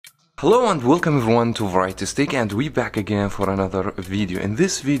Hello and welcome everyone to Variety Stick, and we back again for another video. In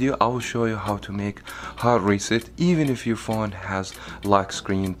this video I will show you how to make hard reset even if your phone has lock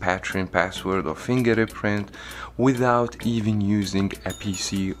screen, patron, password or fingerprint without even using a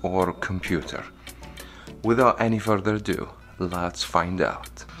PC or computer. Without any further ado, let's find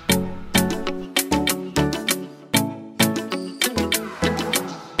out.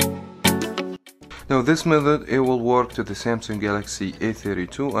 Now this method, it will work to the Samsung Galaxy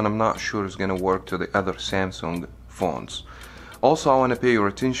A32, and I'm not sure it's gonna work to the other Samsung phones. Also, I want to pay your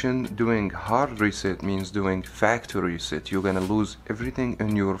attention, doing hard reset means doing factory reset. You're gonna lose everything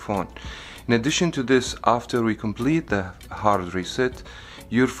in your phone. In addition to this, after we complete the hard reset,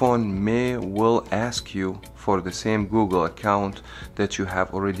 your phone will ask you for the same Google account that you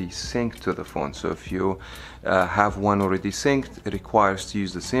have already synced to the phone. So if you have one already synced, it requires to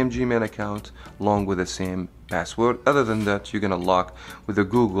use the same Gmail account along with the same password. Other than that, you're gonna lock with the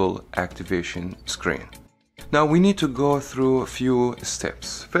Google activation screen. Now we need to go through a few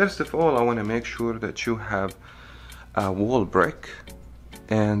steps. First of all, I want to make sure that you have a wall brick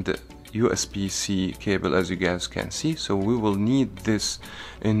and USB-C cable, as you guys can see. So we will need this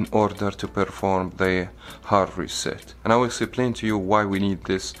in order to perform the hard reset, and I will explain to you why we need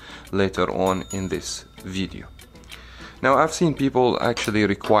this later on in this video. Now I've seen people actually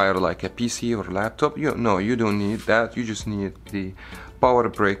require like a PC or laptop. No, you don't need that. You just need the power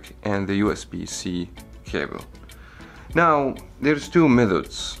brick and the USB-C cable. Now there's two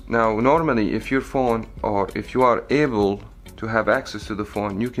methods. Now normally if your phone, or if you are able to have access to the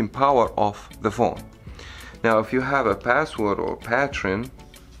phone, you can power off the phone. Now if you have a password or patron,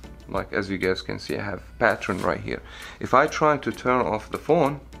 like as you guys can see, I have patron right here. If I try to turn off the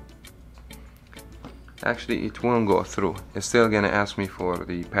phone, actually it won't go through. It's still gonna ask me for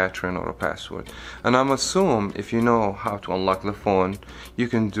the patron or a password. And I'm assuming if you know how to unlock the phone, you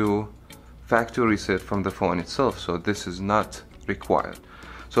can do factory reset from the phone itself, so this is not required.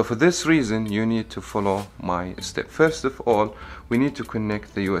 So for this reason, you need to follow my step. First of all, we need to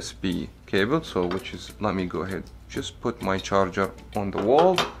connect the USB cable, so which is, let me go ahead, just put my charger on the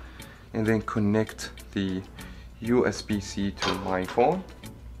wall and then connect the USB-C to my phone.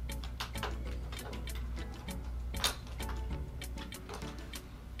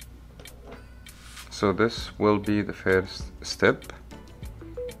 So this will be the first step.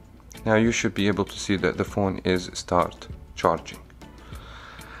 Now you should be able to see that the phone is start charging.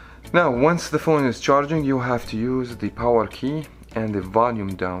 Now once the phone is charging, you have to use the power key and the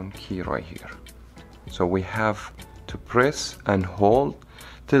volume down key right here. So we have to press and hold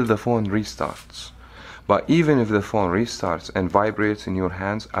till the phone restarts. But even if the phone restarts and vibrates in your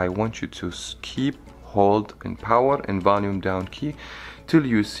hands, I want you to keep hold and power and volume down key till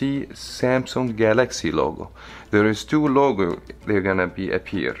you see Samsung Galaxy logo. There is two logos, they're gonna be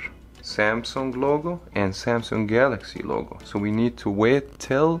appear. Samsung logo and Samsung Galaxy logo. So we need to wait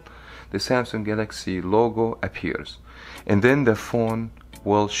till the Samsung Galaxy logo appears, and then the phone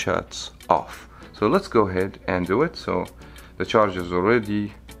will shut off. So let's go ahead and do it. So the charger is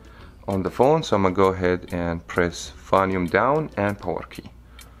already on the phone, so I'm gonna go ahead and press volume down and power key.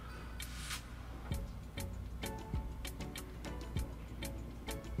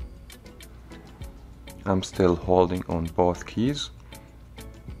 I'm still holding on both keys.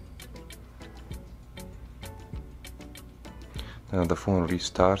 Now the phone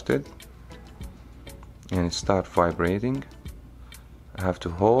restarted and it started vibrating. I have to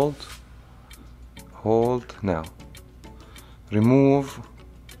hold. Now remove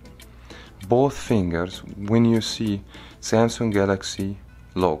both fingers when you see Samsung Galaxy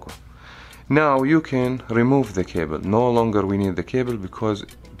logo. Now you can remove the cable. No longer we need the cable because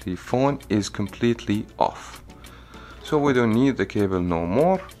the phone is completely off. So we don't need the cable no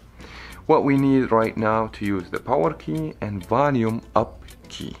more. What we need right now to use the power key and volume up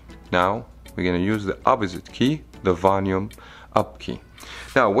key. Now we're going to use the opposite key, the volume up key.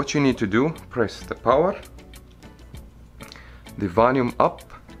 Now what you need to do, press the power, the volume up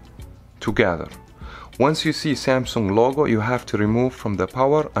together. Once you see Samsung logo, you have to remove from the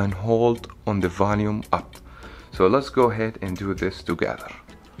power and hold on the volume up. So let's go ahead and do this together.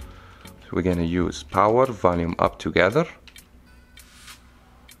 So we're going to use power, volume up together.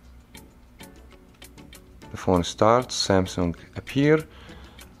 The phone starts, Samsung appear.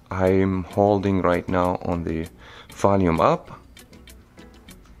 I'm holding right now on the volume up,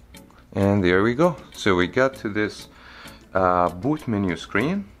 and there we go. So we got to this boot menu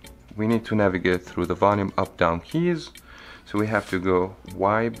screen. We need to navigate through the volume up down keys. So we have to go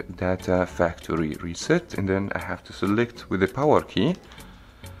wipe data factory reset, and then I have to select with the power key,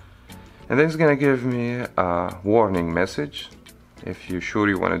 and then it's gonna give me a warning message if you're sure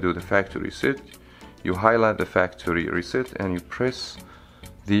you want to do the factory reset, you highlight the factory reset and you press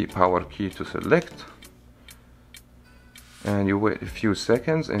the power key to select, and you wait a few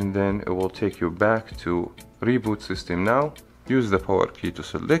seconds, and then it will take you back to reboot system now. Use the power key to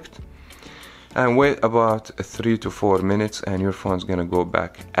select and wait about 3 to 4 minutes, and your phone's gonna go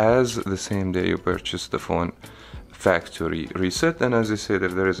back as the same day you purchased the phone, factory reset. And as I said,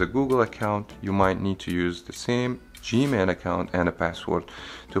 if there is a Google account, you might need to use the same Gmail account and a password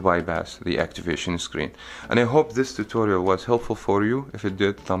to bypass the activation screen. And I hope this tutorial was helpful for you. If it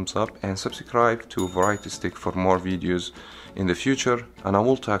did, thumbs up and subscribe to Variety Stick for more videos in the future, and I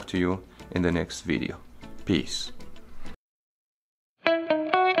will talk to you in the next video. Peace.